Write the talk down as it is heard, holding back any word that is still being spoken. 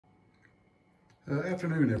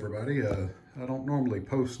Afternoon, everybody. I don't normally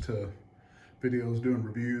post videos doing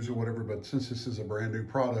reviews or whatever, but since this is a brand new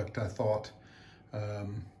product, I thought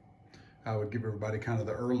I would give everybody kind of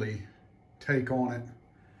the early take on it.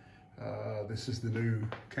 This is the new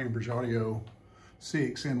Cambridge Audio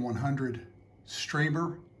CXN100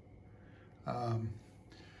 streamer.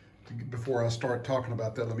 Before I start talking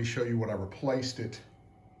about that, let me show you what I replaced it.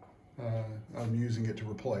 I'm using it to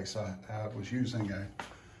replace. I was using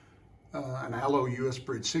an Allo US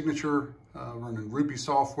bridge signature, running Ruby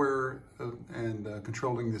software and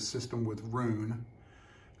controlling this system with Rune,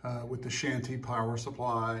 with the Shanty power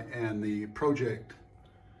supply and the Project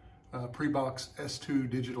Prebox S2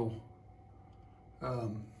 digital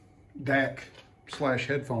DAC /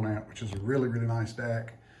 headphone amp, which is a really nice DAC.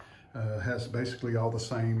 Has basically all the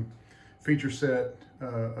same feature set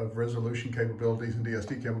of resolution capabilities and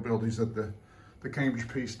DSD capabilities that the Cambridge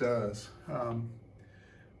piece does.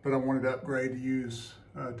 But I wanted to upgrade to use,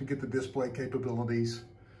 to get the display capabilities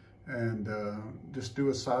and just do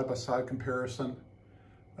a side-by-side comparison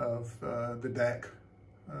of the DAC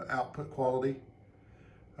output quality.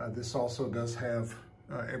 This also does have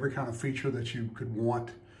every kind of feature that you could want: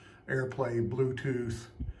 AirPlay, Bluetooth.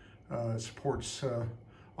 It supports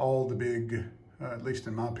all the big, at least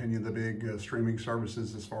in my opinion, the big streaming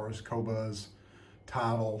services as far as Qobuz,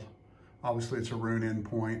 Tidal. Obviously, it's a Rune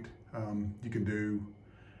endpoint. You can do,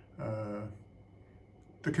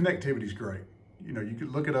 the connectivity is great. You know, you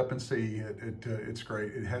could look it up and see it's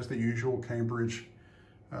great. It has the usual Cambridge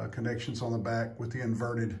connections on the back with the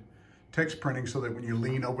inverted text printing, so that when you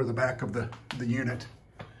lean over the back of the unit,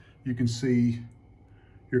 you can see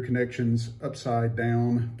your connections upside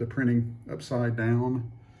down, the printing upside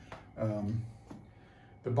down.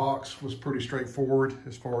 The box was pretty straightforward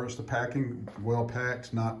as far as the packing, well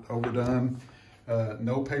packed, not overdone.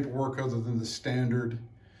 No paperwork other than the standard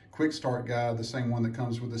quick start guide, the same one that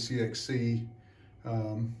comes with the CXC.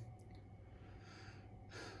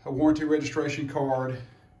 A warranty registration card.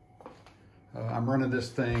 I'm running this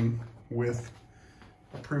thing with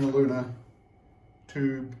a Prima Luna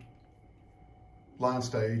tube line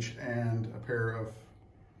stage and a pair of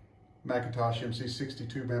Macintosh MC60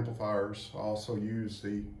 tube amplifiers. I also use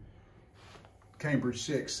the Cambridge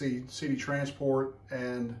CXC CD transport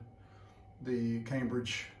and the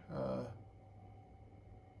Cambridge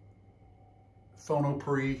Phono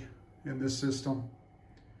Pre in this system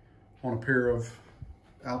on a pair of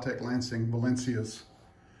Altec Lansing Valencias,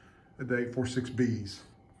 the 846Bs.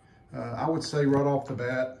 I would say right off the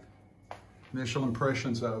bat, initial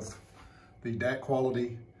impressions of the DAC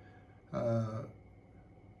quality and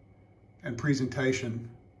presentation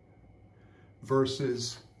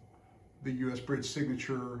versus the US bridge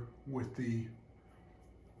signature with the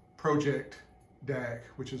Project DAC,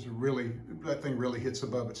 which is that thing really hits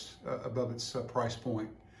above its price point.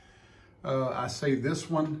 I say this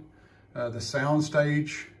one, the sound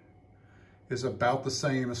stage is about the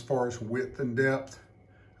same as far as width and depth.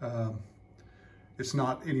 It's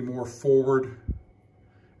not any more forward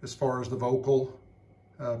as far as the vocal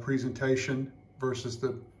presentation versus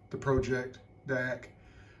the Project DAC.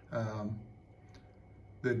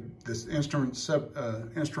 This instrument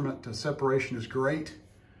separation is great.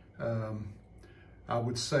 I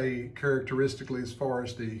would say characteristically, as far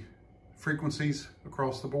as the frequencies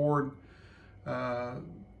across the board, the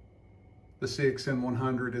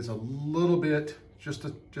CXN100 is a little bit, just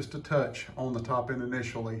a touch on the top end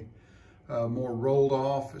initially, more rolled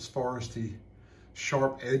off as far as the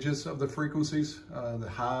sharp edges of the frequencies. The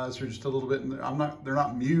highs are just a little bit, they're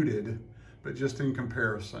not muted, but just in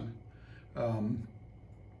comparison.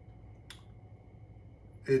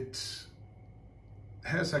 It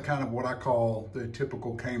has that kind of what I call the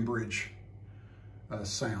typical Cambridge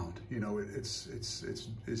sound. You know, it's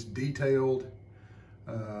detailed,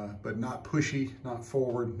 but not pushy, not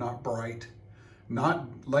forward, not bright, not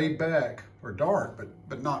laid back or dark,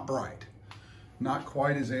 but not bright. Not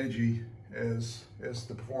quite as edgy as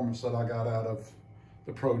the performance that I got out of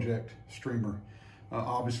the Project streamer.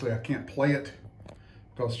 Obviously, I can't play it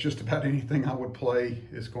because just about anything I would play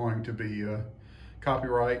is going to be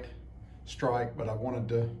copyright strike, but I wanted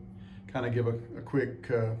to kind of give a quick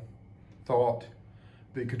thought.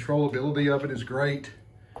 The controllability of it is great.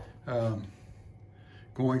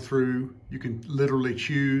 Going through, you can literally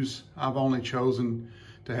choose. I've only chosen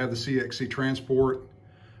to have the CXC transport,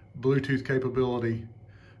 Bluetooth capability,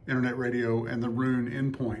 internet radio, and the Rune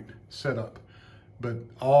endpoint setup. But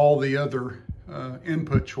all the other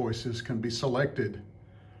input choices can be selected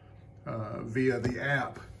via the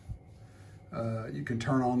app. You can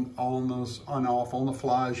turn on those on off on the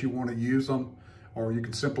fly as you want to use them, or you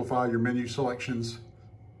can simplify your menu selections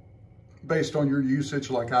based on your usage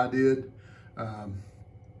like I did.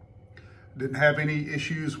 Didn't have any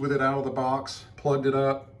issues with it out of the box. Plugged it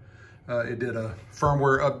up. It did a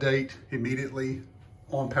firmware update immediately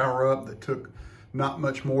on power up that took not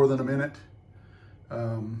much more than a minute.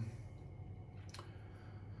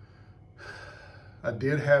 I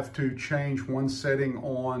did have to change one setting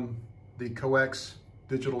on the coax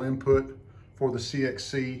digital input for the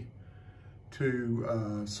CXC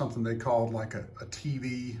to something they called like a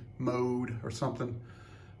TV mode or something,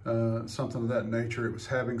 something of that nature. It was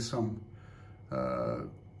having some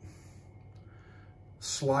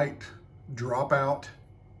slight dropout,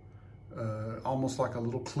 almost like a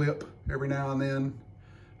little clip every now and then,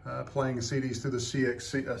 playing CDs through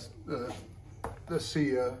the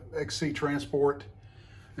XC transport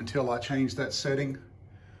until I changed that setting,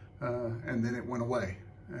 and then it went away.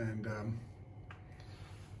 And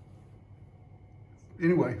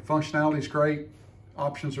anyway, functionality is great,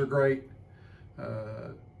 options are great.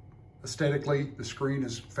 Aesthetically, the screen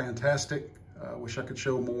is fantastic. Wish I could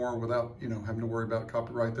show more without, having to worry about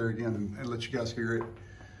copyright there again and let you guys hear it.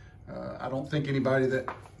 I don't think anybody that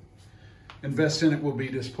invests in it will be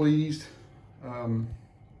displeased.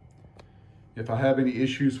 If I have any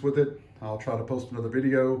issues with it, I'll try to post another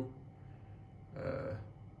video.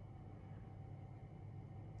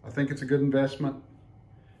 I think it's a good investment.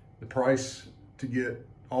 The price to get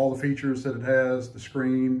all the features that it has, the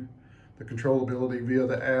screen, the controllability via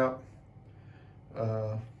the app,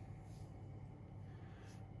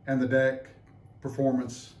 and the DAC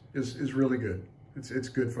performance is really good. It's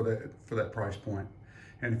good for that price point.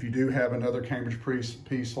 And if you do have another Cambridge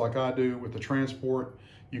piece like I do with the transport,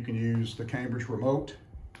 you can use the Cambridge remote.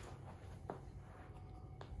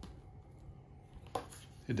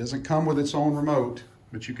 It doesn't come with its own remote,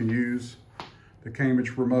 but you can use the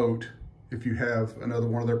Cambridge remote if you have another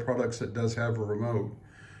one of their products that does have a remote.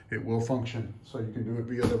 It will function, so you can do it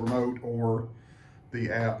via the remote or the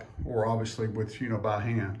app, or obviously with, by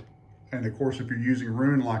hand. And of course, if you're using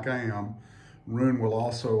Roon like I am, Roon will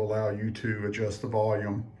also allow you to adjust the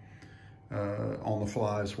volume on the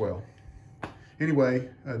fly as well. Anyway,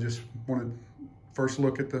 I just wanted to first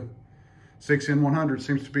look at the CXN100.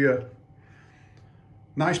 Seems to be a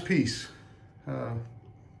nice piece.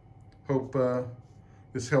 Hope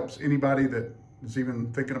this helps anybody that is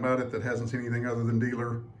even thinking about it that hasn't seen anything other than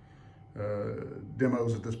dealer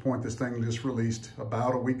demos at this point. This thing just released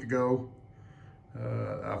about a week ago.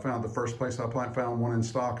 I found the first place I found one in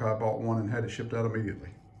stock. I bought one and had it shipped out immediately.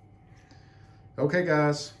 Okay,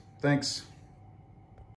 guys, thanks.